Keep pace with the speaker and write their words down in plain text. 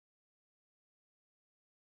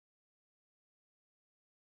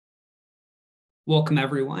Welcome,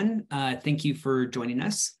 everyone. Thank you for joining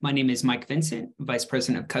us. My name is Mike Vincent, Vice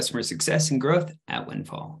President of Customer Success and Growth at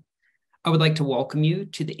Windfall. I would like to welcome you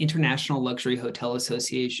to the International Luxury Hotel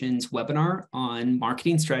Association's webinar on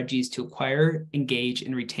marketing strategies to acquire, engage,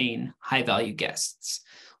 and retain high-value guests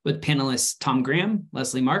with panelists Tom Graham,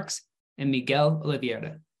 Leslie Marks, and Miguel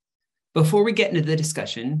Oliveira. Before we get into the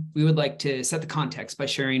discussion, we would like to set the context by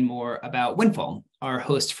sharing more about Windfall, our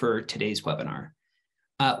host for today's webinar.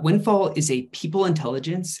 Windfall is a people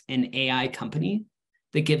intelligence and AI company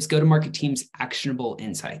that gives go-to-market teams actionable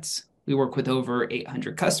insights. We work with over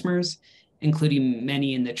 800 customers, including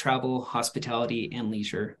many in the travel, hospitality, and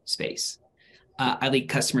leisure space. I lead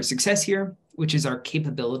customer success here, which is our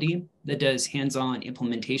capability that does hands-on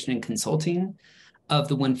implementation and consulting of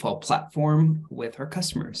the Windfall platform with our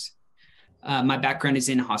customers. My background is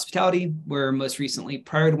in hospitality, where most recently,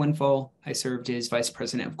 prior to Windfall, I served as Vice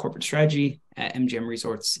President of Corporate Strategy at MGM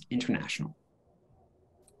Resorts International.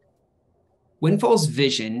 Windfall's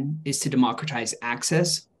vision is to democratize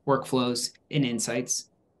access, workflows, and insights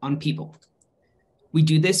on people. We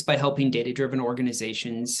do this by helping data-driven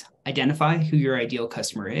organizations identify who your ideal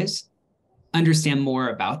customer is, understand more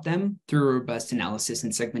about them through robust analysis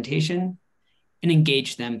and segmentation, and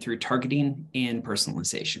engage them through targeting and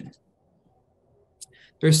personalization.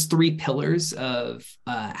 There's three pillars of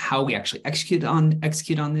how we actually execute on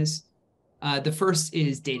this. The first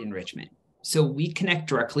is data enrichment. So we connect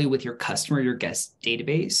directly with your customer, your guest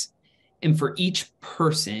database. And for each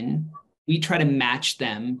person, we try to match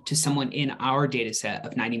them to someone in our data set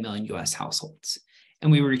of 90 million US households.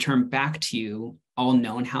 And we return back to you all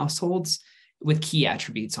known households with key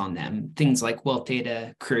attributes on them, things like wealth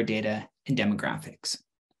data, career data, and demographics.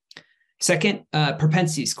 Second,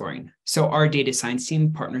 propensity scoring. So our data science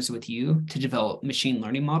team partners with you to develop machine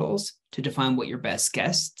learning models to define what your best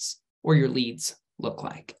guests or your leads look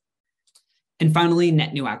like. And finally,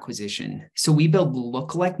 net new acquisition. So we build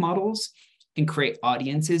lookalike models and create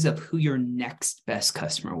audiences of who your next best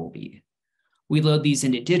customer will be. We load these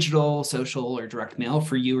into digital, social, or direct mail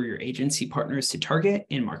for you or your agency partners to target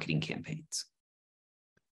in marketing campaigns.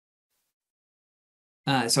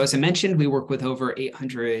 So as I mentioned, we work with over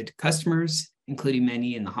 800 customers, including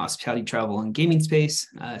many in the hospitality, travel, and gaming space.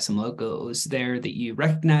 Some logos there that you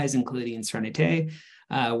recognize, including Serenite,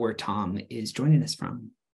 where Tom is joining us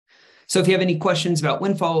from. So if you have any questions about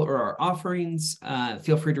Windfall or our offerings,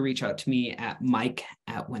 feel free to reach out to me at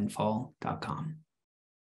mike@windfall.com.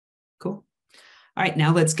 Cool. All right,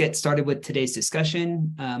 now let's get started with today's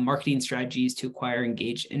discussion, marketing strategies to acquire,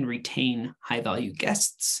 engage, and retain high-value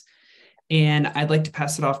guests. And I'd like to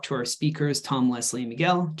pass it off to our speakers, Tom, Leslie, and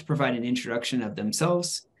Miguel, to provide an introduction of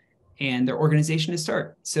themselves and their organization to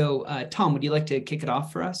start. So Tom, would you like to kick it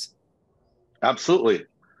off for us? Absolutely.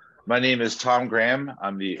 My name is Tom Graham.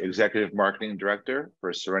 I'm the Executive Marketing Director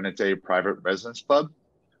for Serenite Private Residence Club.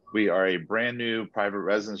 We are a brand new private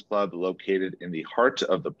residence club located in the heart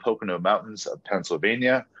of the Pocono Mountains of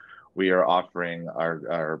Pennsylvania. We are offering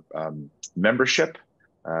our membership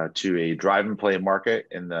to a drive and play market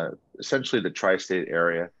in essentially the tri-state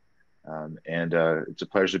area. And it's a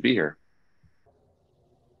pleasure to be here.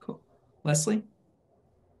 Cool. Leslie?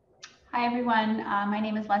 Hi, everyone. My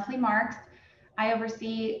name is Leslie Marks. I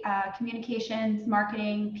oversee communications,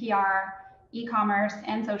 marketing, PR, e-commerce,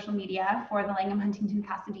 and social media for the Langham Huntington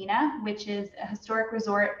Pasadena, which is a historic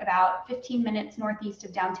resort about 15 minutes northeast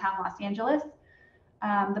of downtown Los Angeles.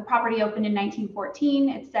 The property opened in 1914.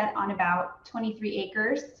 It's set on about 23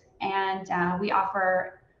 acres, and we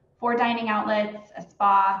offer 4 dining outlets, a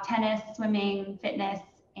spa, tennis, swimming, fitness,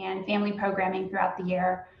 and family programming throughout the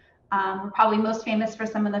year. We're probably most famous for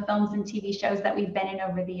some of the films and TV shows that we've been in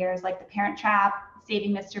over the years, like The Parent Trap,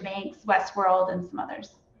 Saving Mr. Banks, Westworld, and some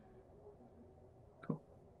others. Cool.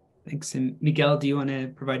 Thanks. And Miguel, do you want to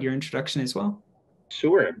provide your introduction as well?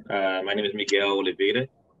 Sure. My name is Miguel Oliveira.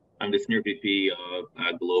 I'm the Senior VP of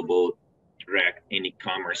Global Direct and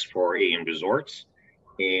E-commerce for AM Resorts.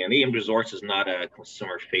 And AM Resorts is not a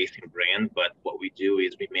consumer-facing brand, but what we do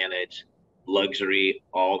is we manage luxury,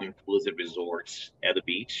 all-inclusive resorts at the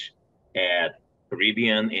beach, at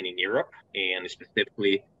Caribbean and in Europe, and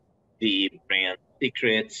specifically the brand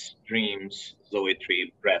Secrets, Dreams,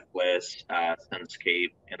 Zoetry, Breathless,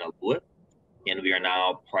 Sunscape, and Alua. And we are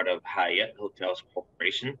now part of Hyatt Hotels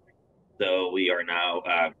Corporation. So we are now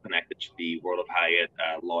connected to the World of Hyatt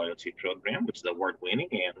loyalty program, which is award-winning,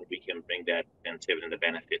 and we can bring that incentive and the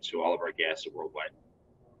benefit to all of our guests worldwide.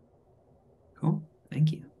 Cool,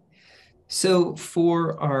 thank you. So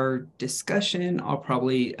for our discussion, I'll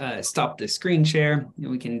probably stop the screen share.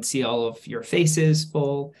 We can see all of your faces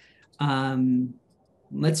full.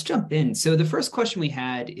 Let's jump in. So the first question we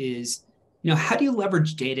had is, how do you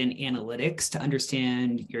leverage data and analytics to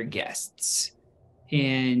understand your guests?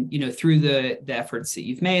 And, through the efforts that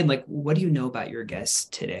you've made, like, what do you know about your guests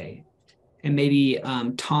today? And maybe,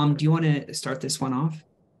 Tom, do you want to start this one off?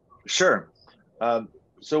 Sure.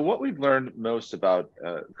 So what we've learned most about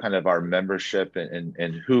kind of our membership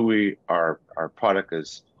and who our product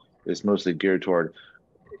is mostly geared toward.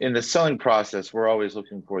 In the selling process, we're always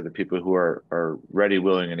looking for the people who are ready,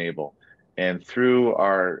 willing, and able. And through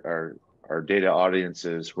our data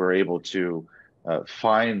audiences, we're able to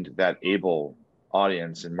find that able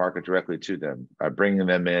audience and market directly to them, bringing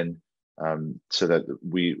them in so that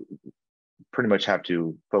we pretty much have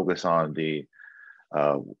to focus on the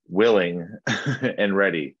willing and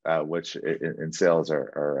ready, which in sales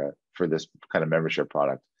are for this kind of membership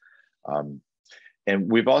product.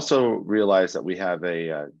 And we've also realized that we have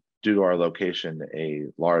due to our location, a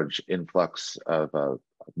large influx of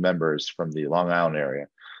members from the Long Island area.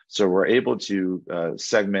 So we're able to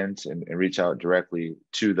segment and reach out directly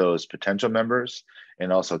to those potential members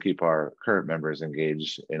and also keep our current members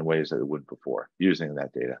engaged in ways that it wouldn't before using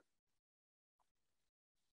that data.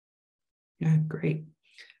 Yeah, great.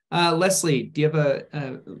 Leslie, do you have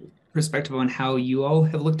a perspective on how you all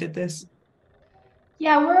have looked at this?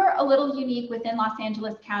 Yeah, we're a little unique within Los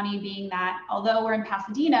Angeles County, being that although we're in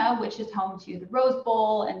Pasadena, which is home to the Rose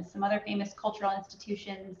Bowl and some other famous cultural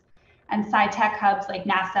institutions and sci-tech hubs like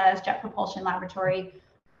NASA's Jet Propulsion Laboratory,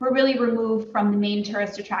 we're really removed from the main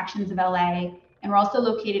tourist attractions of LA. And we're also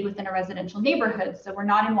located within a residential neighborhood, so we're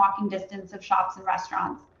not in walking distance of shops and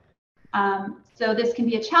restaurants. So this can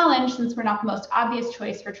be a challenge since we're not the most obvious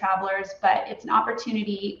choice for travelers, but it's an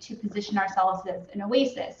opportunity to position ourselves as an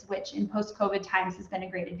oasis, which in post-COVID times has been a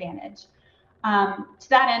great advantage. To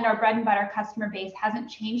that end, our bread and butter customer base hasn't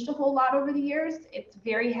changed a whole lot over the years. It's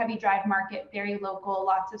very heavy drive market, very local,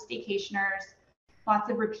 lots of staycationers, lots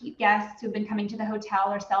of repeat guests who've been coming to the hotel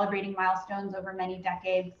or celebrating milestones over many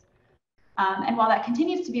decades. And while that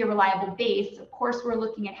continues to be a reliable base, of course, we're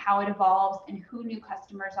looking at how it evolves and who new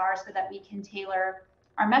customers are so that we can tailor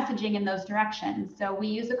our messaging in those directions. So we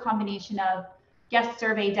use a combination of guest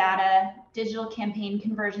survey data, digital campaign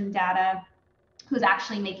conversion data, who's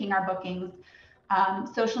actually making our bookings,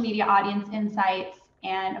 social media audience insights,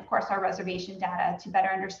 and of course, our reservation data to better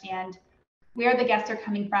understand where the guests are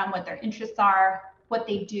coming from, what their interests are, what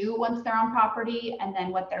they do once they're on property, and then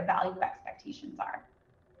what their value expectations are.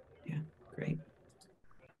 Yeah. Great.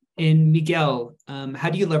 And Miguel, how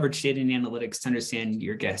do you leverage data and analytics to understand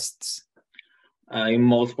your guests? In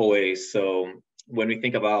multiple ways. So when we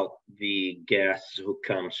think about the guests who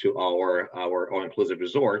come to our all-inclusive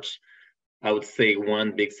resorts, I would say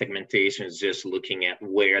one big segmentation is just looking at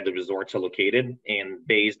where the resorts are located, and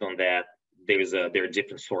based on that, there are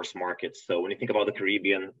different source markets. So when you think about the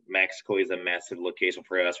Caribbean, Mexico is a massive location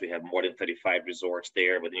for us. We have more than 35 resorts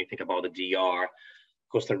there. But then you think about the DR,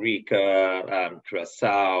 Costa Rica,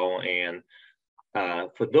 Curacao, and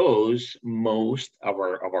for those, most of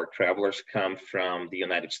our travelers come from the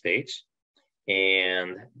United States,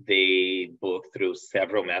 and they book through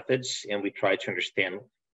several methods, and we try to understand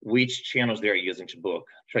which channels they're using to book.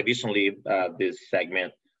 Traditionally, this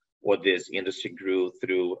segment or this industry grew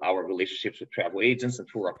through our relationships with travel agents and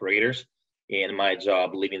tour operators. And my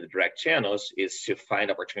job leading the direct channels is to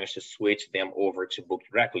find opportunities to switch them over to book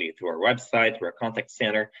directly through our website, through our contact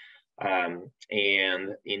center. And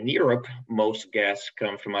in Europe, most guests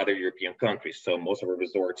come from other European countries. So most of our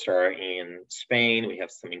resorts are in Spain. We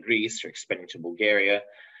have some in Greece. We're expanding to Bulgaria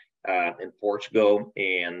and Portugal.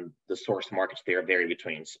 And the source markets there vary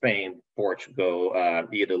between Spain, Portugal,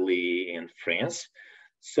 Italy, and France.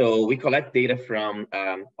 So we collect data from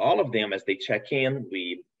all of them as they check in.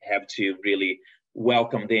 We have to really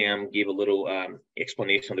welcome them, give a little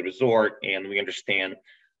explanation of the resort, and we understand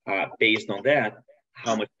based on that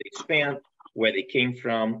how much they spent, where they came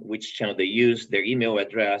from, which channel they use, their email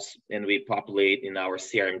address, and we populate in our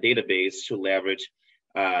CRM database to leverage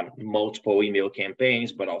multiple email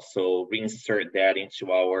campaigns, but also reinsert that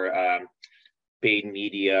into our paid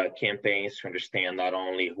media campaigns to understand not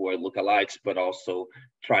only who are lookalikes, but also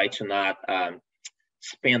try to not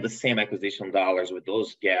spend the same acquisition dollars with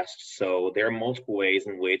those guests. So there are multiple ways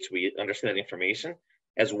in which we understand that information,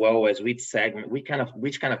 as well as which segment, which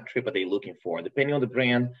kind of trip are they looking for? Depending on the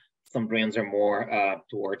brand, some brands are more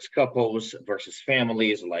towards couples versus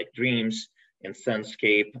families, like Dreams and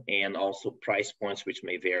Sunscape, and also price points, which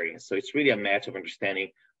may vary. So it's really a match of understanding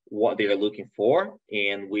what they are looking for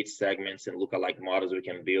and which segments and lookalike models we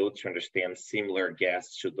can build to understand similar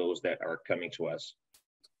guests to those that are coming to us.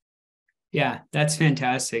 Yeah, that's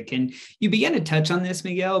fantastic. And you began to touch on this,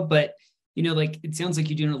 Miguel, but Like it sounds like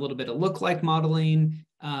you're doing a little bit of look-like modeling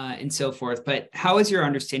and so forth, but how has your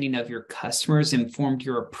understanding of your customers informed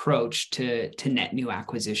your approach to net new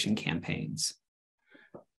acquisition campaigns?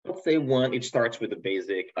 Let's say one, it starts with the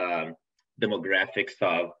basic demographics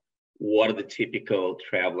of what are the typical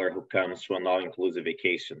traveler who comes to an all-inclusive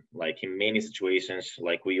vacation. Like in many situations,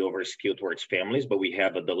 like we overskew towards families, but we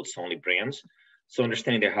have adults-only brands. So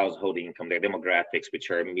understanding their household income, their demographics, which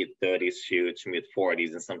are mid-30s to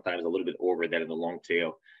mid-40s, and sometimes a little bit over that in the long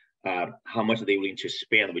tail. How much are they willing to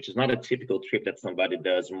spend, which is not a typical trip that somebody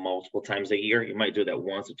does multiple times a year. You might do that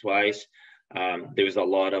once or twice. There's a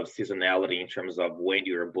lot of seasonality in terms of when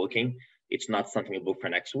you're booking. It's not something you book for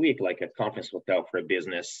next week, like a conference hotel for a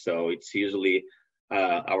business. So it's usually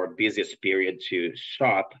our busiest period to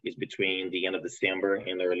shop is between the end of December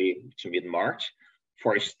and early to mid-March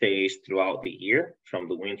for stays throughout the year, from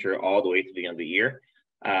the winter all the way to the end of the year.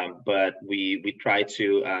 But we try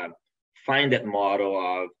to find that model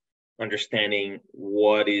of understanding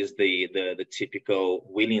what is the typical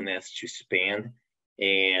willingness to spend,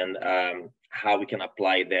 and how we can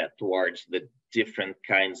apply that towards the different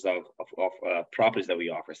kinds of properties that we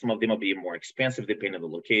offer. Some of them will be more expensive depending on the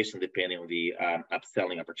location, depending on the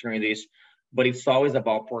upselling opportunities. But it's always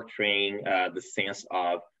about portraying the sense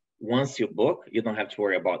of once you book, you don't have to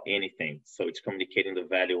worry about anything. So it's communicating the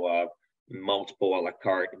value of multiple a la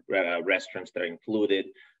carte restaurants that are included,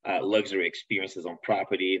 luxury experiences on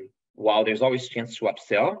property. While there's always chance to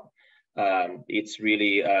upsell, it's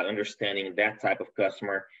really understanding that type of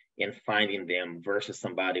customer and finding them versus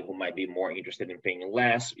somebody who might be more interested in paying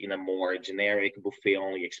less in a more generic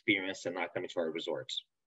buffet-only experience and not coming to our resorts.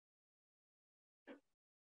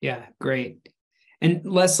 Yeah, great. And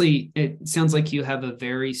Leslie, it sounds like you have a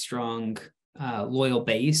very strong, loyal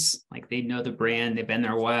base. Like they know the brand, they've been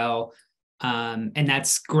there a while. And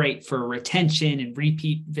that's great for retention and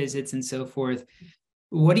repeat visits and so forth.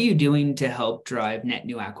 What are you doing to help drive net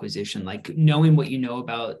new acquisition? Like knowing what you know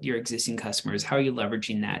about your existing customers, how are you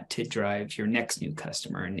leveraging that to drive your next new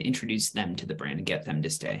customer and introduce them to the brand and get them to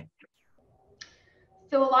stay?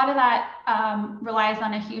 So a lot of that relies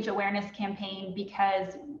on a huge awareness campaign,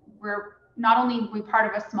 because we're not only we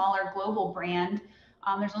part of a smaller global brand.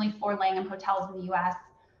 There's only 4 Langham hotels in the US.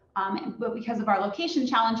 But because of our location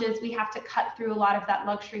challenges, we have to cut through a lot of that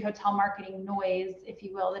luxury hotel marketing noise, if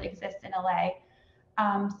you will, that exists in LA.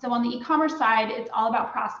 So on the e-commerce side, it's all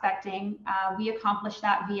about prospecting. We accomplish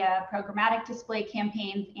that via programmatic display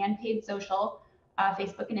campaigns and paid social,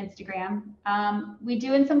 Facebook and Instagram. We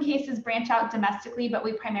do in some cases branch out domestically, but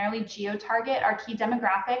we primarily geo-target our key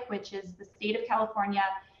demographic, which is the state of California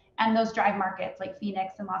and those drive markets like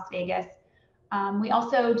Phoenix and Las Vegas. We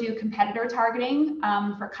also do competitor targeting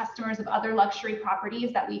for customers of other luxury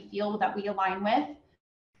properties that we feel that we align with.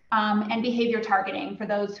 And behavior targeting for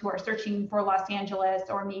those who are searching for Los Angeles,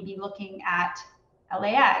 or maybe looking at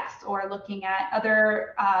LAX, or looking at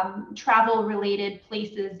other travel related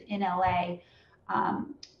places in LA.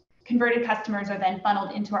 Converted customers are then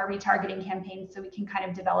funneled into our retargeting campaigns, so we can kind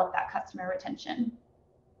of develop that customer retention.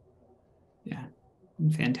 Yeah,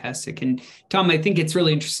 fantastic. And Tom, I think it's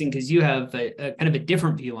really interesting because you have a kind of a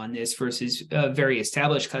different view on this versus a very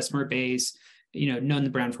established customer base. Known the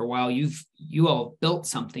brand for a while. You all built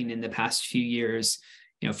something in the past few years,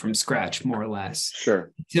 from scratch, more or less.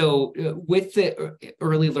 Sure. So with the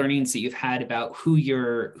early learnings that you've had about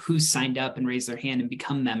who's signed up and raised their hand and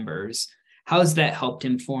become members, how has that helped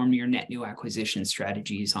inform your net new acquisition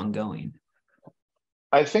strategies ongoing?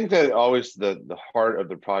 I think that always the heart of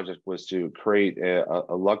the project was to create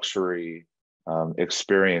a luxury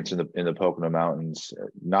experience in the Pocono Mountains,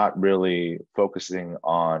 not really focusing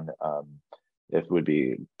on if it would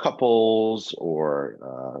be couples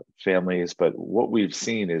or families, but what we've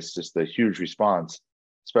seen is just the huge response,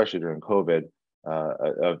 especially during COVID,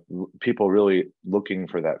 of people really looking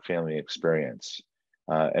for that family experience.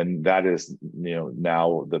 And that is,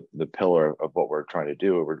 now the pillar of what we're trying to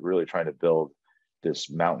do. We're really trying to build this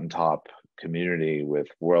mountaintop community with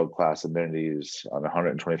world-class amenities on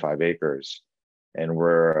 125 acres. And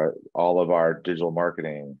we're all of our digital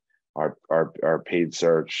marketing, our paid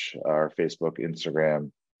search, our Facebook,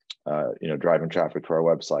 Instagram, driving traffic to our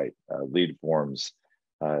website, lead forms,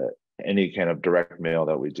 any kind of direct mail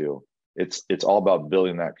that we do. It's all about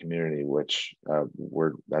building that community, which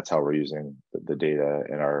that's how we're using the data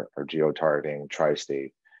and our geo-targeting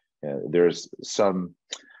tri-state. There's some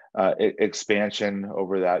expansion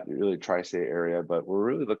over that really tri-state area, but we're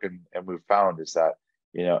really looking, and we've found is that,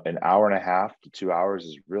 an hour and a half to 2 hours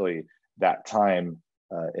is really that time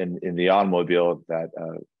in the automobile that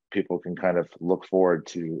people can kind of look forward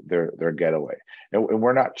to their getaway. And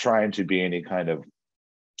we're not trying to be any kind of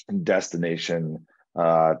destination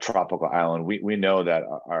tropical island. We know that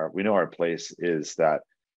our place is that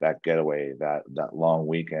getaway, that long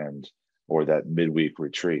weekend or that midweek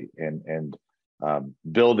retreat, and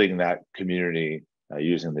building that community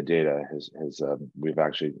using the data has we've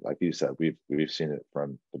actually, like you said, we've seen it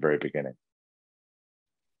from the very beginning.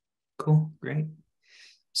 Cool, great.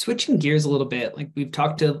 Switching gears a little bit, like we've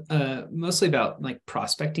talked mostly about like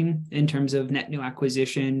prospecting in terms of net new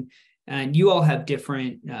acquisition, and you all have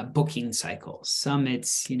different booking cycles. Some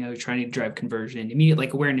it's, trying to drive conversion, immediate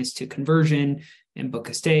like awareness to conversion and book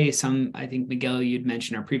a stay. Some, I think, Miguel, you'd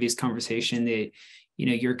mentioned our previous conversation that,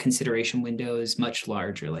 your consideration window is much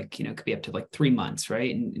larger, like, could be up to like 3 months,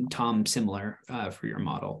 right? And Tom, similar for your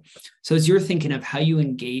model. So as you're thinking of how you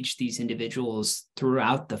engage these individuals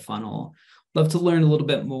throughout the funnel, love to learn a little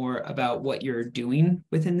bit more about what you're doing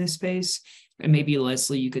within this space. And maybe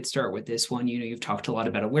Leslie, you could start with this one. You've talked a lot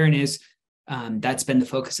about awareness. That's been the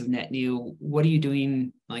focus of net new. What are you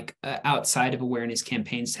doing like outside of awareness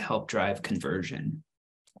campaigns to help drive conversion?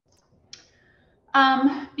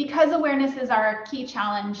 Because awareness is our key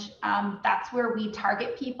challenge, that's where we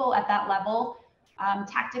target people at that level.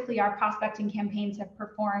 Tactically, our prospecting campaigns have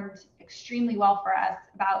performed extremely well for us.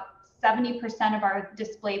 About 70% of our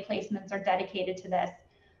display placements are dedicated to this.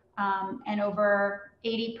 And over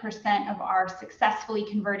 80% of our successfully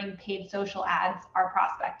converting paid social ads are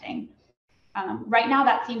prospecting. Right now,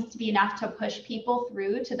 that seems to be enough to push people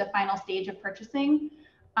through to the final stage of purchasing.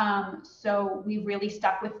 So we really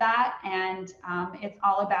stuck with that, and it's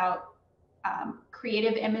all about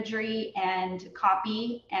creative imagery and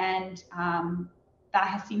copy, and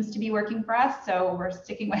that seems to be working for us, so we're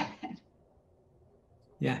sticking with it.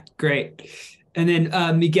 Yeah, great. And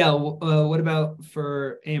then Miguel, what about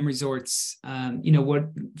for AM Resorts? What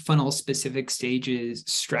funnel specific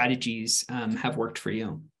strategies have worked for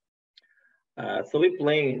you? So we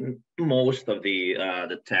play most of the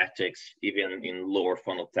tactics, even in lower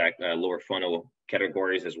funnel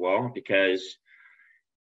categories as well, because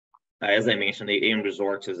as I mentioned, the AM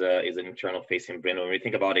Resorts is an internal facing brand. When we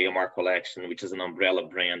think about AMR Collection, which is an umbrella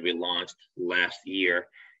brand we launched last year,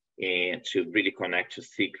 and to really connect to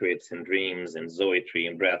Secrets and Dreams and Zoetry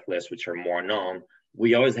and Breathless, which are more known,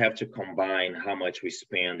 we always have to combine how much we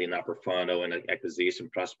spend in upper funnel and acquisition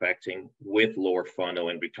prospecting with lower funnel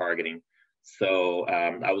and retargeting. So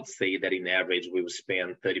I would say that in average, we would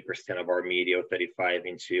spend 30% of our media, or 35%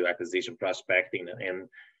 into acquisition prospecting, and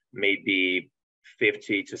maybe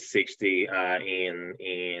 50 to 60 in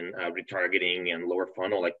retargeting and lower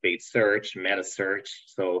funnel, like paid search, meta search.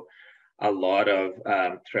 So a lot of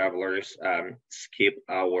travelers skip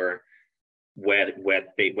our web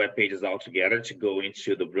pages altogether to go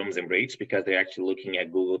into the rooms and rates, because they're actually looking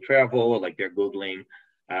at Google Travel, like they're Googling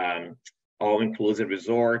all-inclusive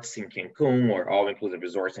resorts in Cancun or all-inclusive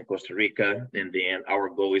resorts in Costa Rica. And then our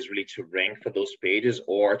goal is really to rank for those pages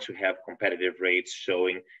or to have competitive rates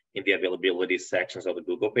showing in the availability sections of the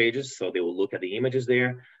Google pages. So they will look at the images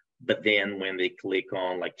there, but then when they click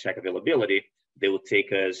on like check availability, they will take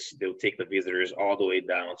the visitors all the way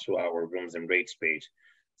down to our rooms and rates page.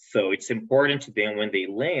 So it's important to them when they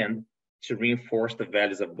land to reinforce the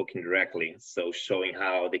values of booking directly. So showing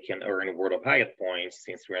how they can earn World of Hyatt points,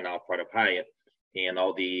 since we're now part of Hyatt, and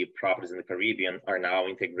all the properties in the Caribbean are now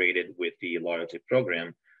integrated with the loyalty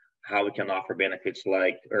program. How we can offer benefits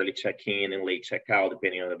like early check-in and late check-out,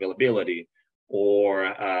 depending on availability,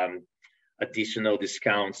 or additional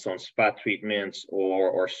discounts on spa treatments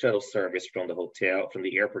or shuttle service from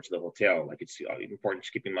the airport to the hotel. Like, it's important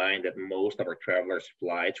to keep in mind that most of our travelers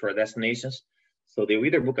fly to our destinations. So they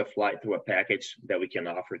either book a flight through a package that we can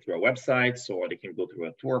offer through our websites, or they can go through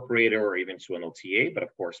a tour operator or even to an OTA. But of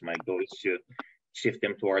course, my goal is to shift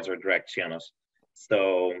them towards our direct channels.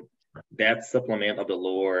 So that supplement of the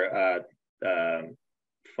lower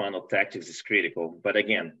funnel tactics is critical. But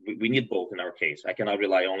again, we need both in our case. I cannot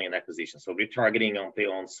rely only on acquisition. So retargeting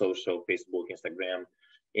on social, Facebook, Instagram,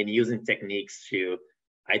 and using techniques to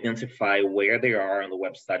identify where they are on the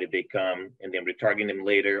website if they come, and then retargeting them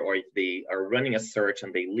later. Or if they are running a search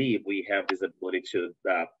and they leave, we have this ability to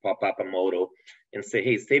pop up a modal and say,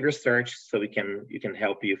 hey, save your search so we can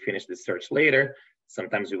help you finish the search later.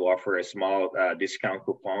 Sometimes we will offer a small discount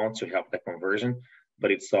coupon to help the conversion,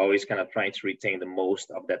 but it's always kind of trying to retain the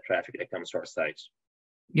most of that traffic that comes to our sites.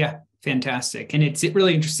 Yeah, fantastic. And it's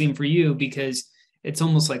really interesting for you because it's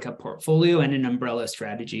almost like a portfolio and an umbrella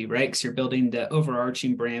strategy, right? Because you're building the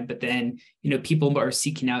overarching brand, but then, people are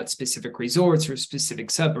seeking out specific resorts or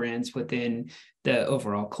specific sub-brands within the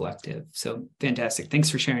overall collective. So fantastic.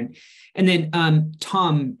 Thanks for sharing. And then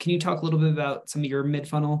Tom, can you talk a little bit about some of your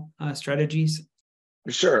mid-funnel strategies?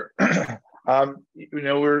 Sure.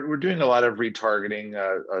 We're doing a lot of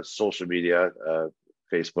retargeting, social media,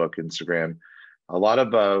 Facebook, Instagram. A lot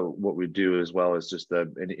of what we do as well is just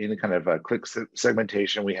any kind of click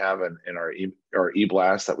segmentation we have in our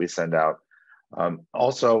e-blast that we send out.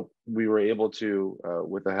 Also, we were able to,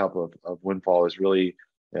 with the help of Windfall, is really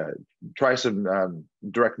try some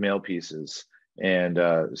direct mail pieces and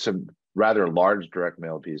some rather large direct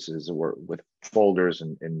mail pieces with folders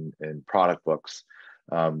and product books.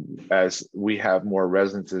 As we have more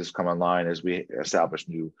residences come online, as we establish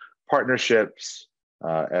new partnerships,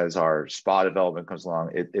 as our spa development comes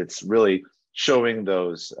along, it's really showing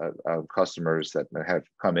those customers that have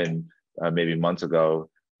come in maybe months ago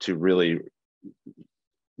to really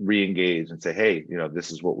re-engage and say, hey,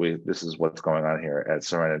 this is what's going on here at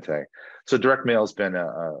Serenite. So direct mail has been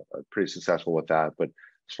pretty successful with that. But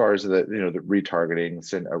as far as the retargeting,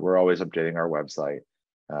 we're always updating our website,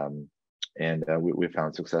 and we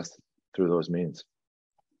found success through those means.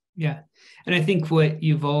 Yeah, and I think what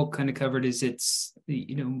you've all kind of covered is it's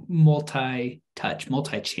multi-touch,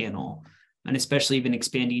 multi-channel, and especially even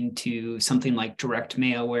expanding to something like direct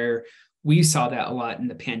mail, where we saw that a lot in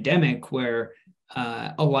the pandemic, where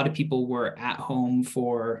a lot of people were at home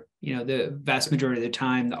for the vast majority of the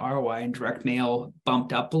time. The ROI in direct mail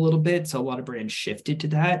bumped up a little bit, so a lot of brands shifted to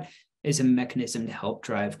that as a mechanism to help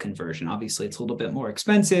drive conversion. Obviously, it's a little bit more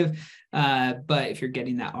expensive, but if you're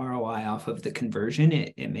getting that ROI off of the conversion,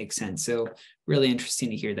 it makes sense. So really interesting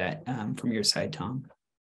to hear that from your side, Tom.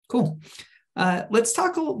 Cool. Let's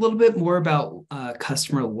talk a little bit more about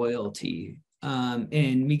customer loyalty.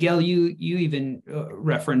 And Miguel, you even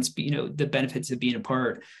referenced the benefits of being a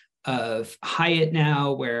part of Hyatt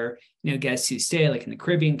now, where guests who stay like in the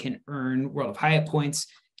Caribbean can earn World of Hyatt points.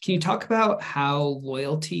 Can you talk about how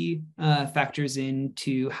loyalty factors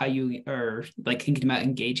into how you are thinking about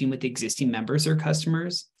engaging with existing members or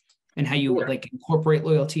customers, and how you incorporate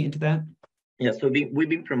loyalty into that? Yeah, so we've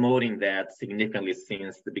been promoting that significantly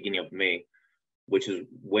since the beginning of May, which is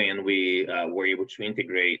when we were able to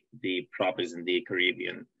integrate the properties in the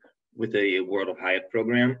Caribbean with the World of Hyatt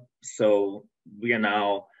program. So we are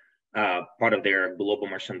now part of their global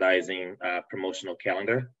merchandising promotional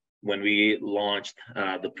calendar. When we launched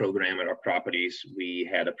the program at our properties, we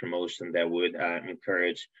had a promotion that would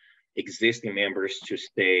encourage existing members to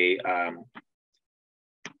stay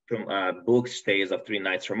from book stays of 3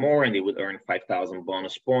 nights or more, and they would earn 5,000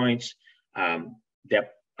 bonus points.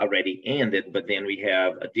 That already ended, but then we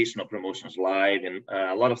have additional promotions live and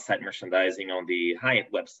a lot of site merchandising on the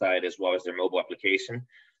Hyatt website as well as their mobile application.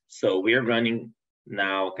 So we're running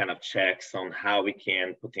now kind of checks on how we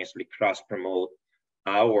can potentially cross-promote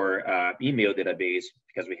our email database,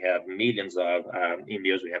 because we have millions of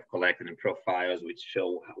emails we have collected in profiles which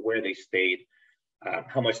show where they stayed,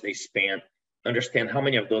 how much they spent, understand how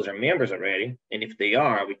many of those are members already, and if they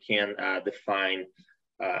are, we can define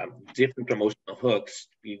different promotional hooks.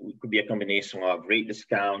 It could be a combination of rate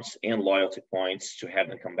discounts and loyalty points to have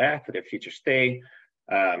them come back for their future stay.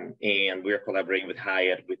 And we're collaborating with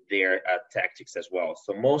Hyatt with their tactics as well.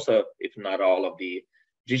 So most of, if not all of the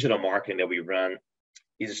digital marketing that we run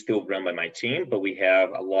is still run by my team, but we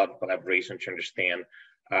have a lot of collaboration to understand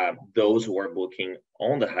those who are booking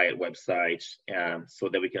on the Hyatt websites, so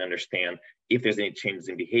that we can understand if there's any changes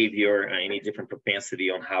in behavior, any different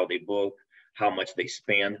propensity on how they book, how much they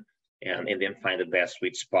spend, and then find the best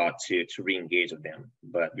sweet spot to re-engage with them.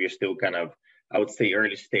 But we're still kind of, I would say,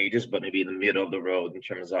 early stages, but maybe in the middle of the road in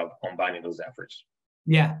terms of combining those efforts.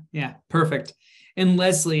 Yeah, perfect. And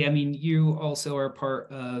Leslie, I mean, you also are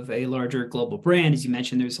part of a larger global brand. As you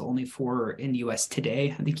mentioned, there's only 4 in the US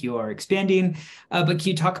today. I think you are expanding. But can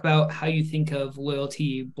you talk about how you think of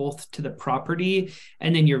loyalty both to the property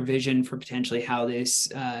and then your vision for potentially how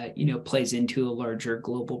this plays into a larger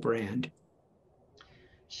global brand?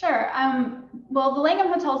 Sure. Well, the Langham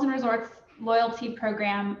Hotels and Resorts loyalty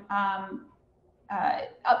program,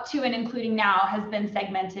 up to and including now, has been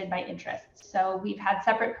segmented by interest. So we've had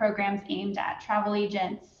separate programs aimed at travel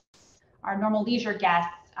agents, our normal leisure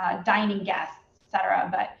guests, dining guests, etc.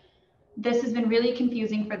 But this has been really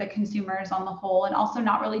confusing for the consumers on the whole, and also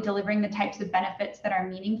not really delivering the types of benefits that are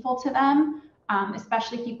meaningful to them,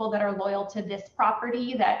 especially people that are loyal to this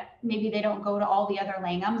property, that maybe they don't go to all the other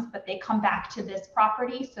Langhams, but they come back to this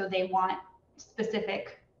property, so they want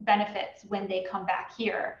specific benefits when they come back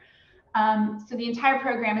here. So the entire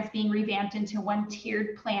program is being revamped into one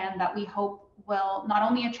tiered plan that we hope will not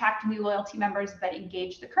only attract new loyalty members, but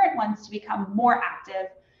engage the current ones to become more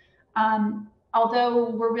active. Although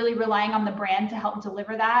we're really relying on the brand to help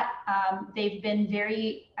deliver that, they've been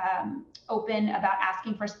very open about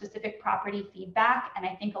asking for specific property feedback. And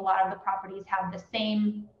I think a lot of the properties have the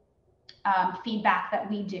same feedback that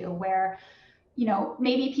we do, where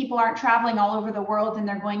maybe people aren't traveling all over the world and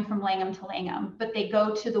they're going from Langham to Langham, but they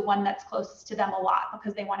go to the one that's closest to them a lot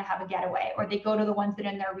because they want to have a getaway, or they go to the ones that are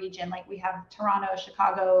in their region. Like we have Toronto,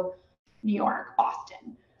 Chicago, New York,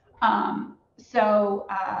 Boston.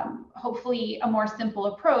 Hopefully a more simple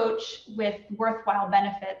approach with worthwhile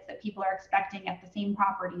benefits that people are expecting at the same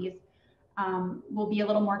properties will be a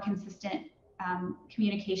little more consistent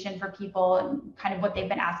communication for people and kind of what they've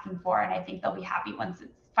been asking for. And I think they'll be happy once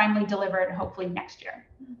it's finally delivered, hopefully next year.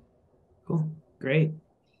 Cool, great.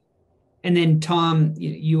 And then Tom,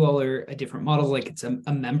 you all are a different model, like it's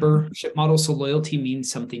a membership model. So loyalty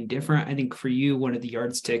means something different. I think for you, one of the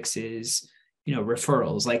yardsticks is,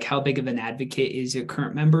 referrals. Like how big of an advocate is your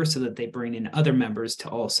current member so that they bring in other members to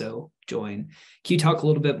also join? Can you talk a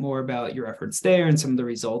little bit more about your efforts there and some of the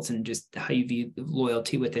results and just how you view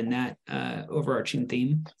loyalty within that overarching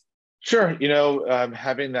theme? Sure.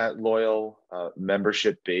 Having that loyal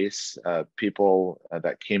membership base, people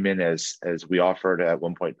that came in as we offered at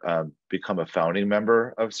one point become a founding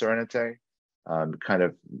member of Serenite, kind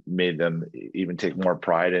of made them even take more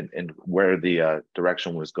pride in where the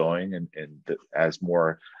direction was going. And as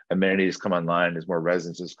more amenities come online, as more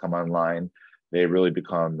residences come online, they really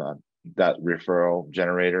become that referral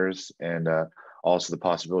generators, and also the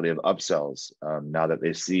possibility of upsells now that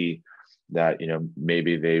they see that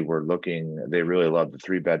maybe they really love the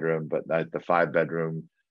 3-bedroom, but the 5-bedroom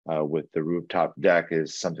with the rooftop deck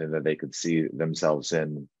is something that they could see themselves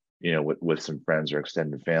in, with some friends or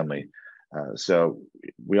extended family. So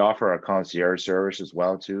we offer a concierge service as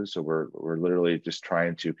well too. So we're literally just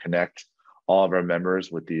trying to connect all of our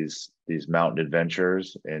members with these mountain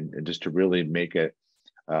adventures, and just to really make it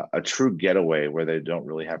a true getaway where they don't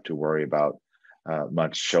really have to worry about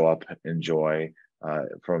much. Show up, enjoy.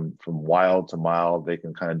 From wild to mild, they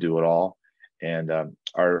can kind of do it all. And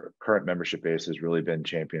our current membership base has really been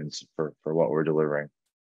champions for what we're delivering.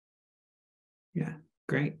 Yeah,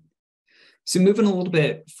 great. So moving a little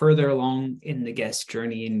bit further along in the guest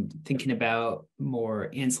journey and thinking about more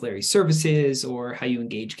ancillary services or how you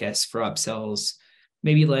engage guests for upsells,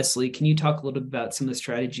 maybe Leslie, can you talk a little bit about some of the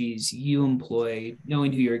strategies you employ,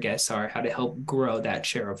 knowing who your guests are, how to help grow that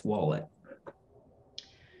share of wallet?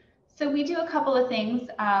 So we do a couple of things.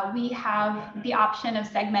 We have the option of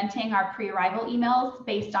segmenting our pre-arrival emails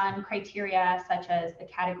based on criteria such as the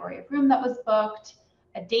category of room that was booked,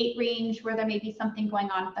 a date range where there may be something going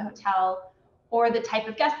on at the hotel, or the type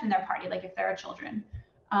of guest in their party, like if there are children,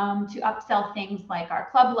 to upsell things like our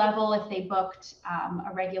club level if they booked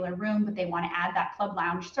a regular room, but they want to add that club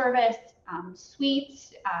lounge service,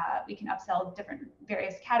 suites, we can upsell different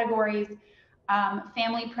various categories.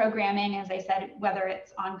 Family programming, as I said, whether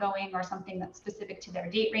it's ongoing or something that's specific to their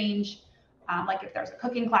date range, like if there's a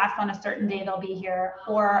cooking class on a certain day, they'll be here,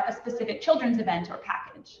 or a specific children's event or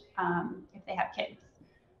package if they have kids.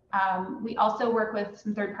 We also work with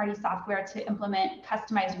some third-party software to implement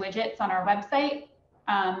customized widgets on our website,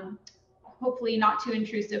 hopefully not too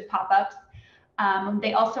intrusive pop-ups.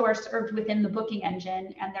 They also are served within the booking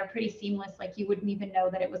engine, and they're pretty seamless, like you wouldn't even know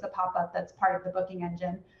that it was a pop-up that's part of the booking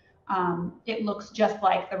engine. It looks just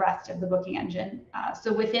like the rest of the booking engine.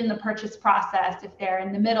 So within the purchase process, if they're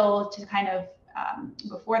in the middle to kind of,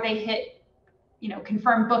 before they hit,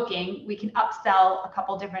 confirm booking, we can upsell a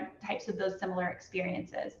couple different types of those similar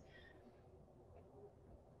experiences.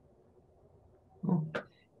 Cool.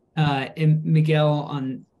 And Miguel,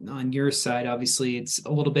 on your side, obviously it's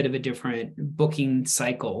a little bit of a different booking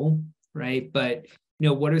cycle, right? But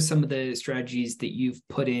what are some of the strategies that you've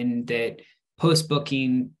put in that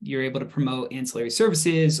post-booking you're able to promote ancillary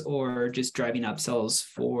services or just driving upsells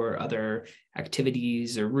for other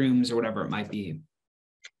activities or rooms or whatever it might be?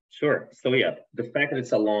 Sure. So yeah, the fact that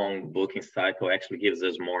it's a long booking cycle actually gives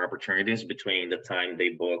us more opportunities between the time they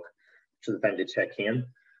book to the time they check in,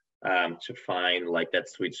 to find like that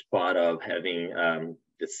sweet spot of having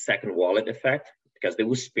the second wallet effect, because they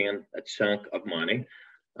will spend a chunk of money.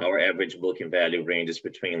 Our average booking value ranges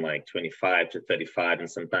between like $25 to $35 and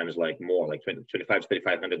sometimes like more, like $25 to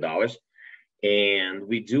 $3,500. And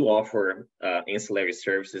we do offer ancillary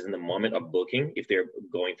services in the moment of booking if they're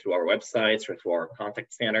going through our websites or through our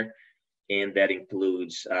contact center. And that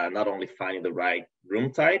includes not only finding the right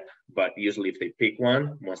room type, but usually if they pick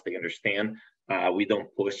one, once they understand, we don't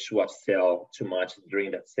push to upsell too much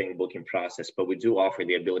during that same booking process. But we do offer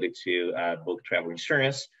the ability to book travel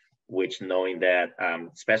insurance, which, knowing that,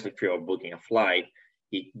 especially if you're booking a flight,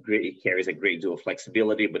 it carries a great deal of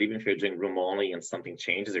flexibility. But even if you're doing room only and something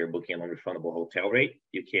changes, or you're booking an unrefundable hotel rate,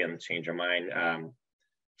 you can change your mind,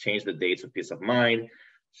 change the dates with peace of mind.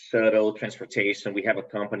 shuttle, transportation. We have a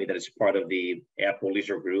company that is part of the Apple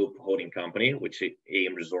Leisure Group holding company, which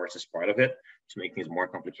AM Resorts is part of it, to make things more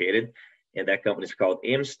complicated. And that company is called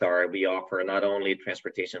MStar. We offer not only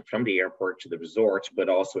transportation from the airport to the resorts, but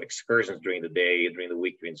also excursions during the day, during the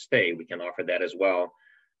week, during the stay. We can offer that as well.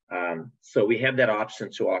 So we have that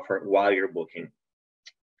option to offer while you're booking.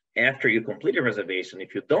 After you complete a reservation,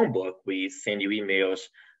 if you don't book, we send you emails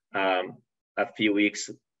a few weeks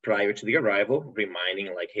prior to the arrival,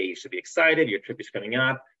 reminding like, hey, you should be excited, your trip is coming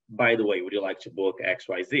up. By the way, would you like to book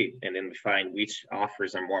XYZ? And then we find which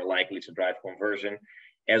offers are more likely to drive conversion,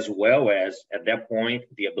 as well as at that point,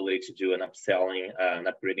 the ability to do an upselling, an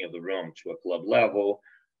upgrading of the room to a club level.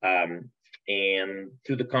 And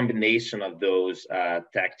through the combination of those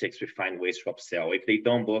tactics, we find ways to upsell. If they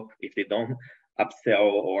don't book, if they don't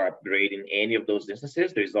upsell or upgrade in any of those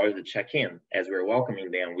instances, there's always a check-in. As we're welcoming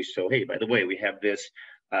them, we show, hey, by the way, we have this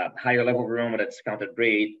higher level room at a discounted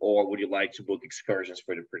rate, or would you like to book excursions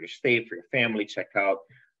for your stay, for your family, check out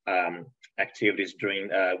activities during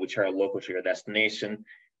which are local to your destination.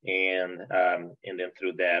 And then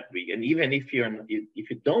through that, and even if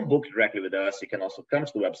you don't book directly with us, you can also come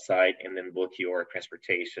to the website and then book your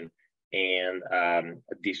transportation and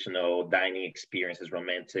additional dining experiences,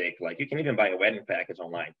 romantic, like you can even buy a wedding package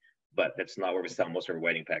online, but that's not where we sell most of our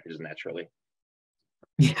wedding packages naturally.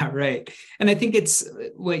 Yeah, right. And I think it's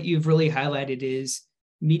what you've really highlighted is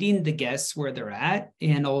meeting the guests where they're at,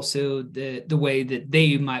 and also the way that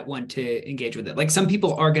they might want to engage with it. Like some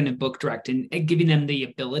people are going to book direct, and giving them the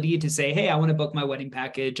ability to say, hey, I want to book my wedding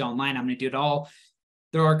package online. I'm going to do it all.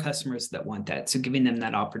 There are customers that want that. So giving them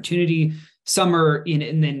that opportunity. Some are in,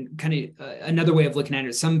 and then kind of another way of looking at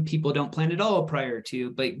it, some people don't plan at all prior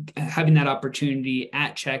to, but having that opportunity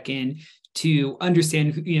at check-in to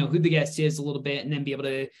understand who the guest is a little bit, and then be able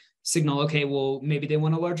to signal, okay, well, maybe they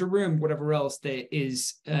want a larger room, whatever else that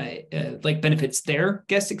is like benefits their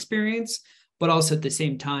guest experience, but also at the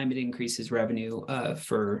same time, it increases revenue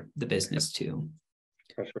for the business too.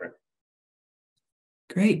 That's right.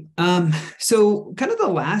 Great. So kind of the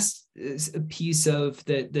last piece of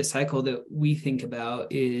the cycle that we think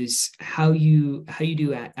about is how you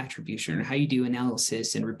do attribution, or how you do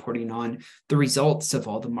analysis and reporting on the results of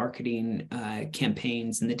all the marketing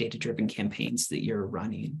campaigns and the data-driven campaigns that you're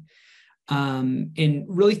running. And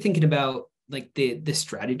really thinking about like the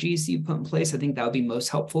strategies that you put in place. I think that would be most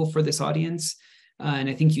helpful for this audience. And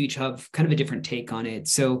I think you each have kind of a different take on it.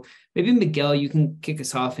 So maybe Miguel, you can kick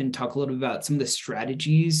us off and talk a little bit about some of the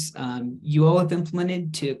strategies you all have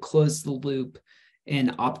implemented to close the loop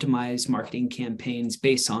and optimize marketing campaigns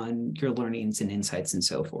based on your learnings and insights and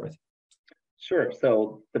so forth. Sure.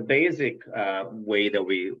 So the basic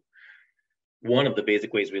one of the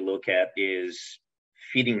basic ways we look at is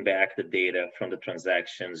feeding back the data from the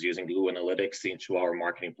transactions using Google Analytics into our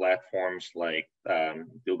marketing platforms like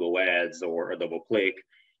Google Ads or DoubleClick.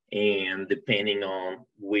 And depending on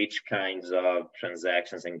which kinds of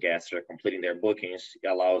transactions and guests are completing their bookings, it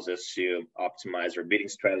allows us to optimize our bidding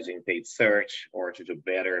strategy in paid search, or to do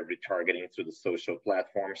better retargeting through the social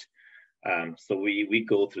platforms. So we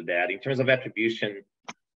go through that. In terms of attribution,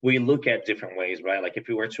 we look at different ways, right? Like if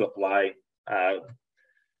we were to apply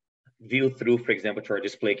view through, for example, to our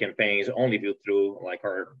display campaigns, only view through, like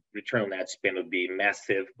our return on ad spend would be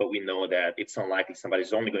massive, but we know that it's unlikely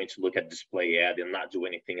somebody's only going to look at display ad and not do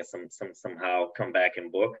anything and somehow come back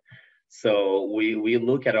and book. So we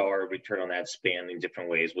look at our return on ad spend in different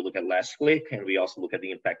ways. We look at last click, and we also look at the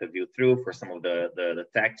impact of view through for some of the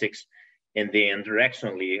tactics. And then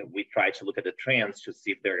directionally, we try to look at the trends to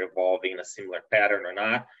see if they're evolving in a similar pattern or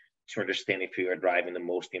not, to understand if we are driving the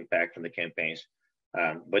most impact on the campaigns.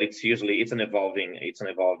 But it's an evolving,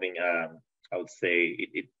 I would say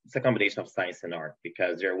it's a combination of science and art,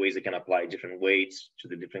 because there are ways you can apply different weights to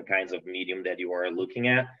the different kinds of medium that you are looking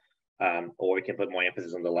at, or we can put more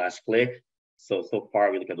emphasis on the last click. So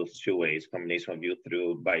far we look at those two ways: combination of view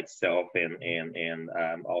through by itself and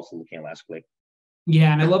also looking at last click.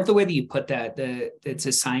 Yeah, and I love the way that you put that. It's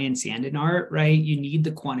a science and an art, right? You need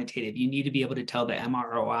the quantitative. You need to be able to tell the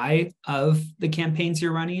MROI of the campaigns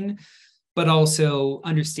you're running, but also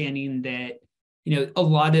understanding that, a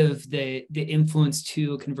lot of the influence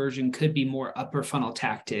to a conversion could be more upper funnel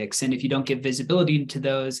tactics. And if you don't get visibility into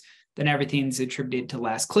those, then everything's attributed to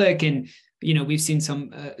last click. And, we've seen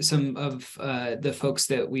some of the folks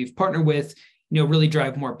that we've partnered with, really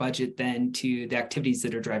drive more budget than to the activities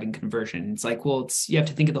that are driving conversion. It's like, well, you have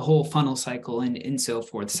to think of the whole funnel cycle and so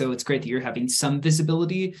forth. So it's great that you're having some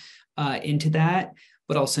visibility into that,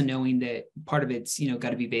 but also knowing that part of it's,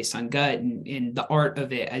 got to be based on gut and the art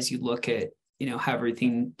of it as you look at, how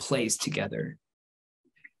everything plays together.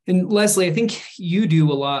 And Leslie, I think you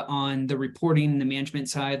do a lot on the reporting, the management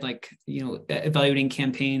side, like, evaluating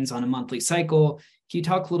campaigns on a monthly cycle. Can you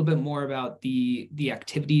talk a little bit more about the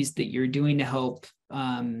activities that you're doing to help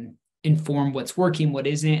inform what's working, what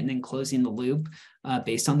isn't, and then closing the loop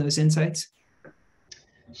based on those insights?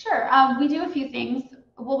 Sure. We do a few things.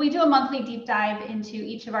 Well, we do a monthly deep dive into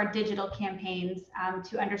each of our digital campaigns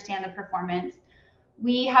to understand the performance.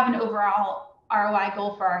 We have an overall ROI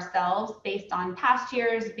goal for ourselves based on past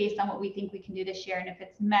years, based on what we think we can do this year. And if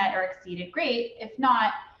it's met or exceeded, great. If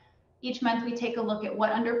not, each month we take a look at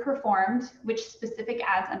what underperformed, which specific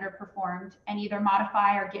ads underperformed, and either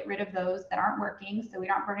modify or get rid of those that aren't working so we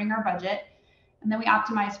aren't burning our budget. And then we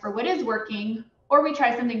optimize for what is working, or we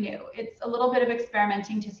try something new. It's a little bit of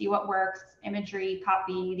experimenting to see what works, imagery,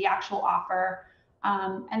 copy, the actual offer.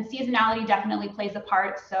 And seasonality definitely plays a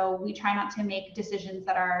part. So we try not to make decisions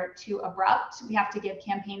that are too abrupt. We have to give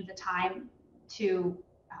campaigns the time to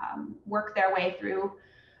work their way through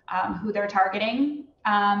who they're targeting.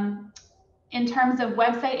 In terms of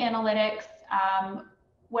website analytics,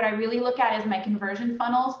 what I really look at is my conversion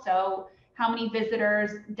funnel. So how many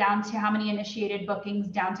visitors down to how many initiated bookings,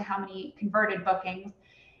 down to how many converted bookings.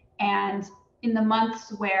 And in the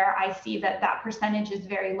months where I see that percentage is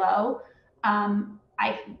very low,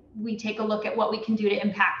 we take a look at what we can do to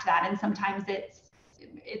impact that. And sometimes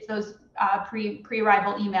it's those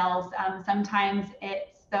pre-arrival emails. Sometimes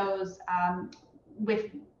it's those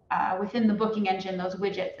within the booking engine, those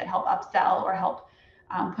widgets that help upsell or help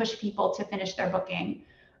push people to finish their booking.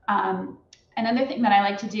 Another thing that I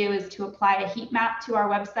like to do is to apply a heat map to our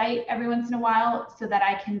website every once in a while so that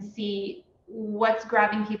I can see what's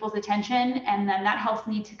grabbing people's attention. And then that helps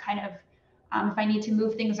me to kind of, if I need to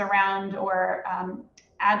move things around or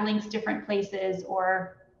add links different places,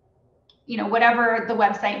 or whatever the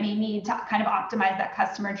website may need to kind of optimize that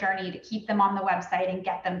customer journey to keep them on the website and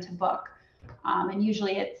get them to book. And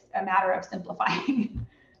usually it's a matter of simplifying.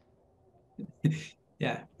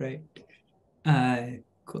 Yeah, right.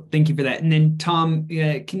 Cool. Thank you for that. And then Tom,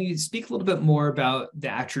 can you speak a little bit more about the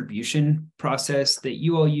attribution process that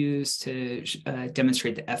you all use to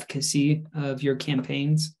demonstrate the efficacy of your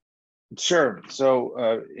campaigns? Sure.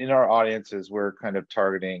 So in our audiences, we're kind of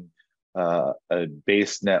targeting a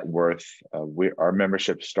base net worth. Our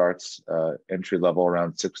membership starts entry level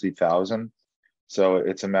around 60,000. So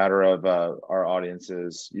it's a matter of our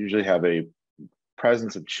audiences usually have a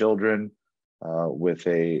presence of children with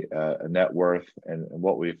a net worth. And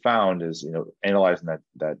what we found is, analyzing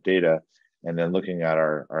that data and then looking at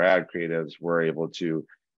our ad creatives, we're able to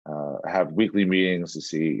have weekly meetings to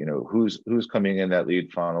see, who's coming in that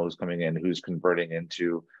lead funnel, who's coming in, who's converting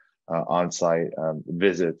into on-site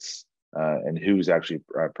visits, and who's actually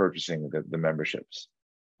purchasing the memberships.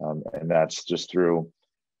 And that's just through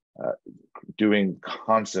doing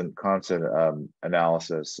constant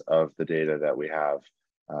analysis of the data that we have,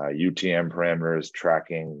 UTM parameters,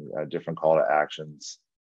 tracking different call to actions,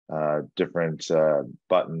 different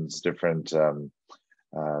buttons, different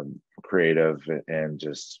creative, and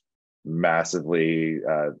just massively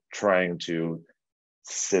trying to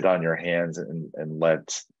sit on your hands and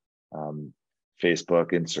let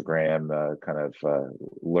Facebook, Instagram kind of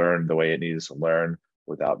learn the way it needs to learn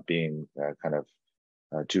without being kind of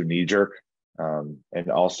too knee-jerk,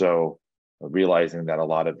 and also realizing that a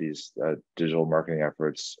lot of these digital marketing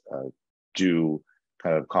efforts do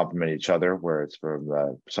kind of complement each other, where it's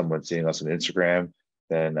from someone seeing us on Instagram,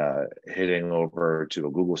 then hitting over to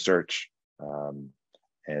a Google search,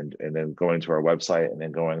 and then going to our website, and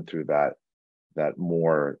then going through that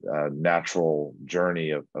more natural journey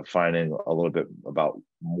of finding a little bit about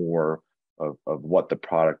more of what the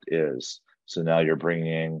product is. So now you're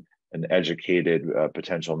bringing an educated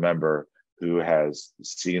potential member who has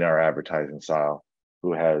seen our advertising style,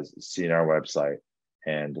 who has seen our website,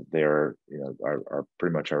 and they're are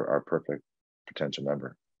pretty much our perfect potential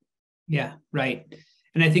member. Yeah, right.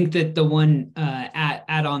 And I think that the one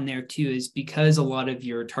add on there too is because a lot of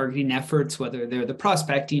your targeting efforts, whether they're the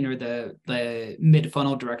prospecting or the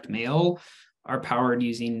mid-funnel direct mail, are powered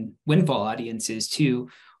using windfall audiences too.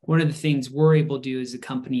 One of the things we're able to do as a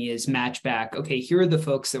company is match back, okay, here are the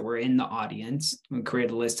folks that were in the audience. We create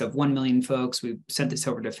a list of 1 million folks. We sent this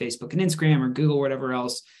over to Facebook and Instagram or Google, whatever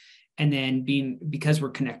else. And then because we're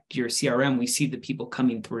connected to your CRM, we see the people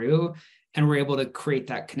coming through, and we're able to create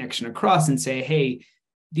that connection across and say, hey,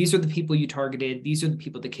 these are the people you targeted. These are the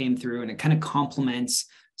people that came through. And it kind of complements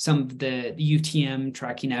some of the UTM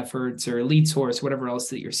tracking efforts or lead source, whatever else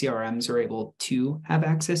that your CRMs are able to have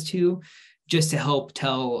access to, just to help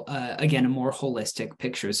tell, again, a more holistic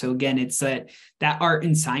picture. So again, it's that art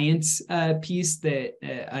and science piece that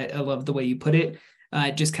I love the way you put it.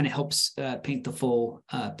 It just kind of helps paint the full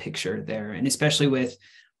picture there. And especially with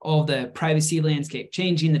all the privacy landscape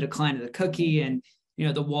changing, the decline of the cookie, and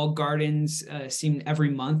the walled gardens seem every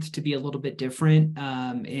month to be a little bit different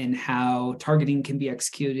in how targeting can be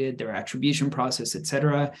executed, their attribution process, et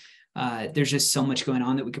cetera. There's just so much going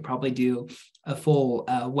on that we could probably do a full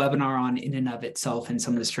webinar on in and of itself, and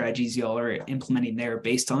some of the strategies y'all are implementing there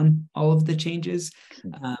based on all of the changes.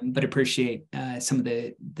 But appreciate some of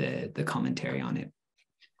the commentary on it.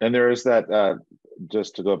 And there is that,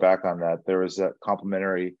 just to go back on that, there is that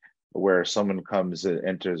complimentary where someone comes and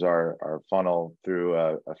enters our funnel through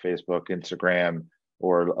a Facebook, Instagram,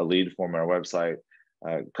 or a lead form on our website,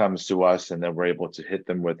 comes to us, and then we're able to hit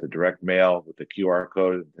them with a direct mail with the QR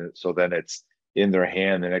code. So then it's in their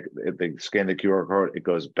hand, and if they scan the QR code, it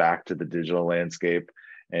goes back to the digital landscape,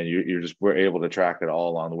 and we're able to track it all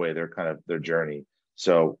along the way. They're kind of their journey.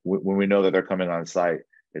 So when we know that they're coming on site,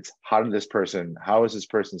 it's how is this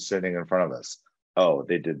person sitting in front of us? Oh,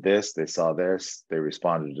 they did this, they saw this, they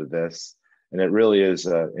responded to this. And it really is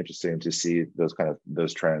interesting to see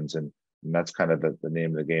those trends. And that's kind of the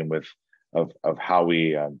name of the game of how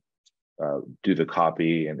we do the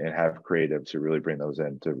copy and have creative to really bring those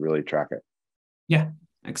in to really track it. Yeah,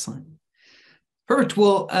 excellent. Perfect.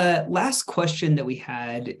 Well, last question that we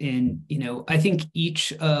had, in, I think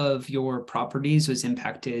each of your properties was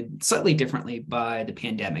impacted slightly differently by the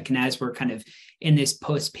pandemic. And as we're kind of in this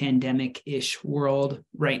post-pandemic-ish world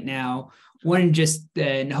right now,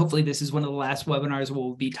 and hopefully this is one of the last webinars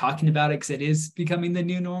we'll be talking about it, because it is becoming the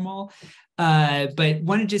new normal. But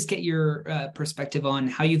want to just get your perspective on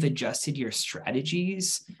how you've adjusted your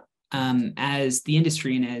strategies as the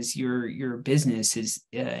industry and as your business has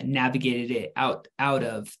navigated it out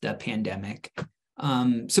of the pandemic.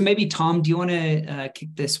 So maybe Tom, do you want to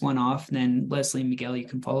kick this one off, and then Leslie and Miguel, you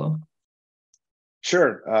can follow?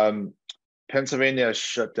 Sure. Pennsylvania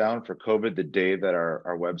shut down for COVID the day that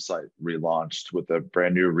our website relaunched with a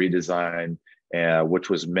brand new redesign, which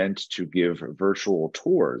was meant to give virtual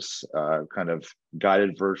tours, kind of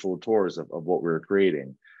guided virtual tours of what we were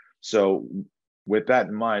creating. So with that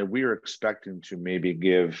in mind, we were expecting to maybe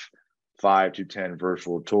give 5 to 10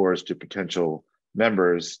 virtual tours to potential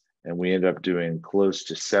members, and we ended up doing close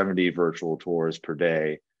to 70 virtual tours per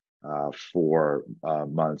day for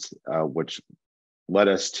months, which led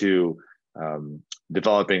us to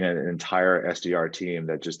developing an entire SDR team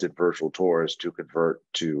that just did virtual tours to convert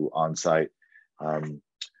to on-site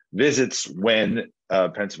visits when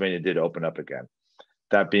Pennsylvania did open up again.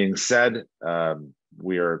 That being said,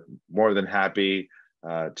 we are more than happy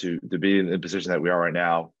to be in the position that we are right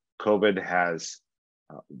now. COVID has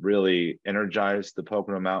really energized the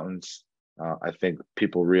Pocono Mountains. I think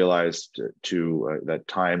people realized that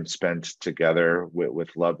time spent together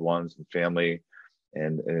with loved ones and family,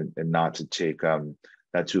 and not to take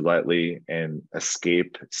that too lightly, and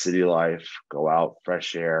escape city life, go out,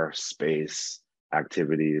 fresh air, space,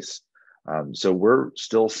 activities. So we're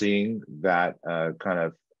still seeing that kind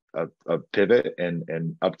of a pivot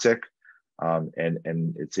and uptick, and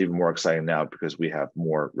it's even more exciting now because we have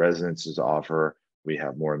more residences to offer, we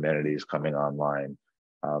have more amenities coming online.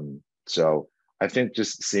 So I think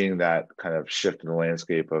just seeing that kind of shift in the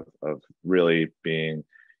landscape of really being,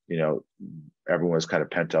 everyone's kind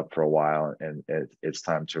of pent up for a while, and it's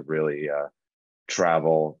time to really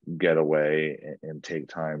travel, get away, and take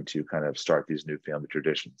time to kind of start these new family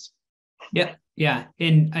traditions. Yeah.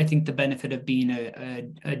 And I think the benefit of being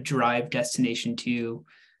a drive destination to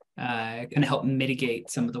kind of help mitigate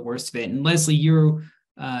some of the worst of it. And Leslie, you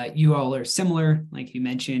all are similar, like you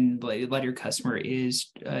mentioned. A lot of your customer is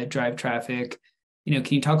drive traffic. Can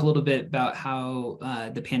you talk a little bit about how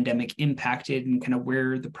the pandemic impacted and kind of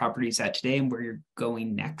where the property is at today and where you're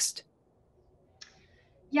going next?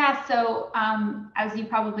 Yeah, so as you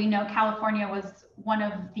probably know, California was one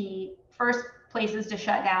of the first places to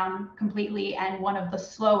shut down completely and one of the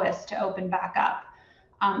slowest to open back up,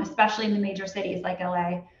 especially in the major cities like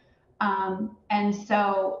LA. And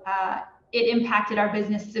so it impacted our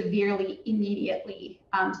business severely immediately,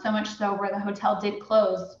 so much so where the hotel did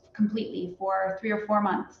close completely for 3 or 4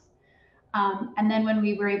 months. And then when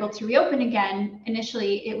we were able to reopen again,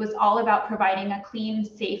 initially it was all about providing a clean,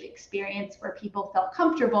 safe experience where people felt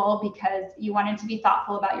comfortable, because you wanted to be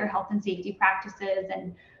thoughtful about your health and safety practices.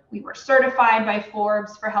 And we were certified by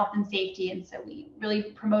Forbes for health and safety. And so we really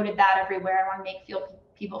promoted that everywhere. I want to make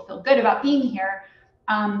people feel good about being here.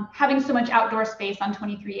 Having so much outdoor space on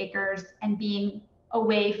 23 acres and being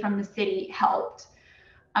away from the city helped.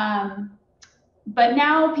 But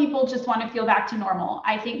now people just want to feel back to normal.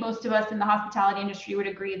 I think most of us in the hospitality industry would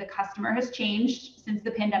agree the customer has changed since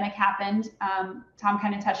the pandemic happened. Tom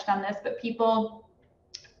kind of touched on this, but people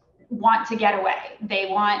want to get away.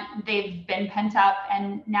 They've been pent up,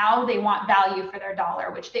 and now they want value for their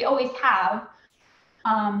dollar, which they always have.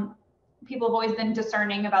 People have always been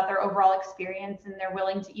discerning about their overall experience, and they're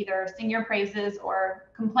willing to either sing your praises or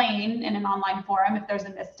complain in an online forum if there's a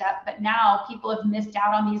misstep. But now people have missed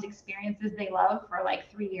out on these experiences they love for like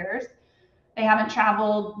 3 years. They haven't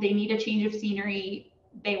traveled. They need a change of scenery.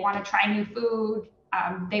 They want to try new food.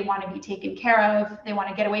 They want to be taken care of. They want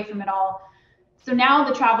to get away from it all. So now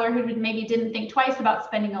the traveler who maybe didn't think twice about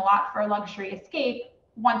spending a lot for a luxury escape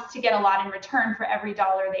wants to get a lot in return for every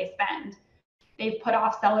dollar they spend. They've put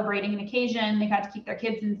off celebrating an occasion. They've had to keep their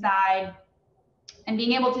kids inside. And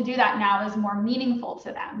being able to do that now is more meaningful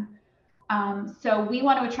to them. So we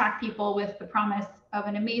want to attract people with the promise of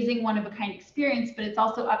an amazing one-of-a-kind experience, but it's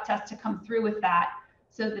also up to us to come through with that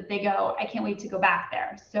so that they go, I can't wait to go back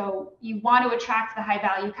there. So you want to attract the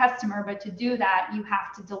high-value customer, but to do that, you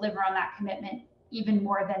have to deliver on that commitment even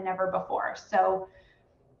more than ever before. So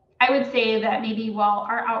I would say that maybe while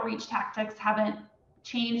our outreach tactics haven't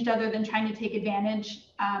changed other than trying to take advantage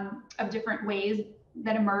of different ways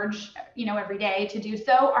that emerge, every day to do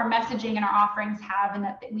so, our messaging and our offerings have, and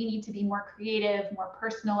that we need to be more creative, more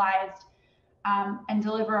personalized, and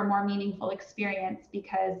deliver a more meaningful experience,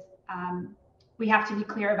 because we have to be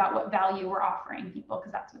clear about what value we're offering people,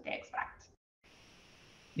 because that's what they expect.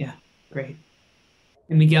 Yeah, great.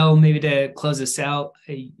 And Miguel, maybe to close us out,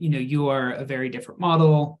 you are a very different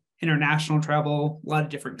model. International travel, a lot of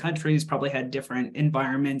different countries, probably had different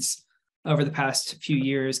environments over the past few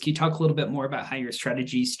years. Can you talk a little bit more about how your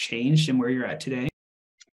strategy's changed and where you're at today?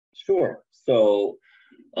 Sure. So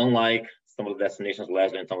unlike some of the destinations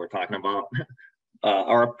Leslie and Tom were talking about,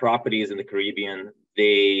 our properties in the Caribbean,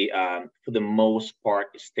 they, for the most part,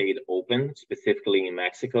 stayed open, specifically in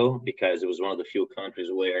Mexico, because it was one of the few countries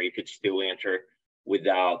where you could still enter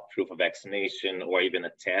without proof of vaccination or even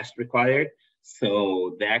a test required.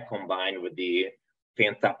 So that, combined with the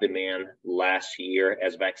pent-up demand last year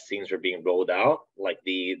as vaccines were being rolled out, like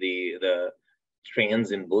the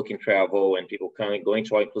trends in booking travel and people going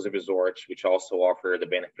to all-inclusive resorts, which also offer the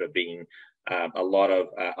benefit of being a lot of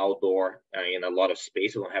outdoor in a lot of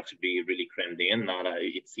space. You don't have to be really crammed in.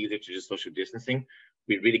 It's easier to do social distancing.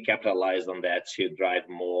 We really capitalized on that to drive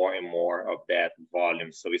more and more of that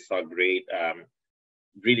volume. So we saw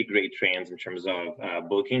really great trends in terms of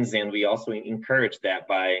bookings, and we also encourage that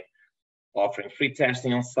by offering free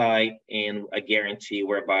testing on site and a guarantee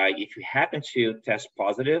whereby if you happen to test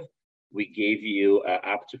positive, we gave you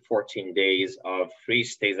up to 14 days of free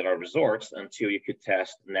stays at our resorts until you could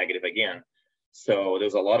test negative again. So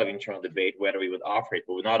there's a lot of internal debate whether we would offer it,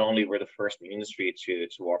 but we not only were the first in the industry to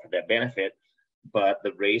offer that benefit, but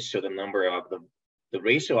the ratio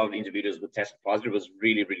of individuals who tested positive was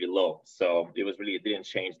really, really low. So it didn't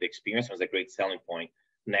change the experience. It was a great selling point.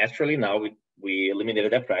 Naturally, now we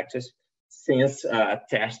eliminated that practice. Since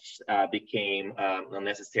tests became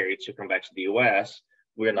unnecessary to come back to the US,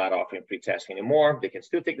 we're not offering free testing anymore. They can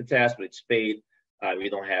still take the test, but it's paid. We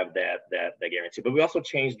don't have that guarantee. But we also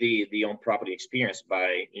changed the on-property experience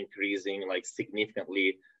by increasing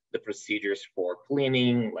significantly the procedures for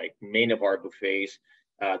cleaning. Like many of our buffets,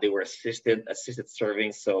 they were assisted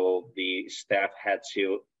serving, so the staff had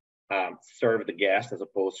to serve the guest as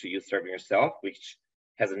opposed to you serving yourself, which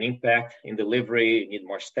has an impact in delivery. You need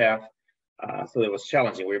more staff. So it was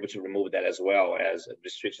challenging. We were able to remove that as well as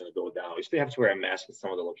restrictions go down. We still have to wear a mask in some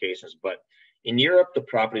of the locations, but in Europe, the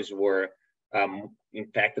properties were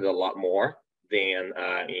impacted a lot more than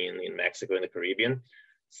in Mexico and the Caribbean.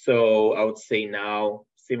 So I would say now,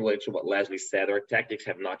 similar to what Leslie said, our tactics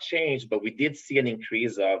have not changed, but we did see an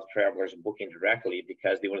increase of travelers booking directly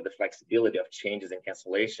because they wanted the flexibility of changes and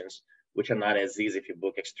cancellations, which are not as easy if you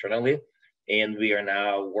book externally. And we are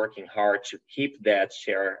now working hard to keep that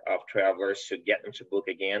share of travelers to get them to book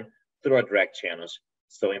again through our direct channels.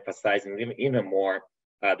 So emphasizing even more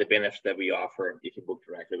the benefits that we offer if you book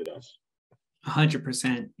directly with us.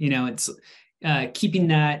 100%. It's keeping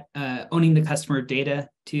that, owning the customer data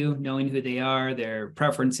too, knowing who they are, their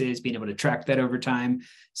preferences, being able to track that over time.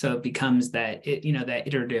 So it becomes that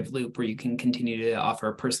iterative loop where you can continue to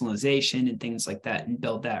offer personalization and things like that and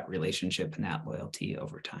build that relationship and that loyalty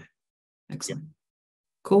over time. Excellent. Yeah.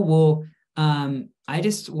 Cool. Well, I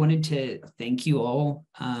just wanted to thank you all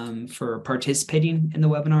for participating in the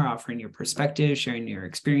webinar, offering your perspective, sharing your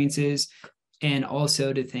experiences, and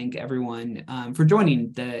also to thank everyone for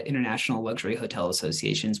joining the International Luxury Hotel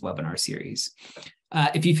Association's webinar series.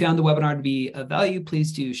 If you found the webinar to be of value,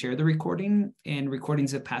 please do share the recording, and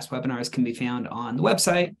recordings of past webinars can be found on the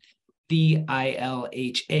website, theilha.com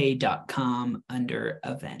under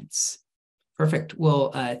events. Perfect.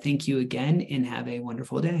 Well, thank you again and have a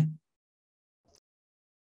wonderful day.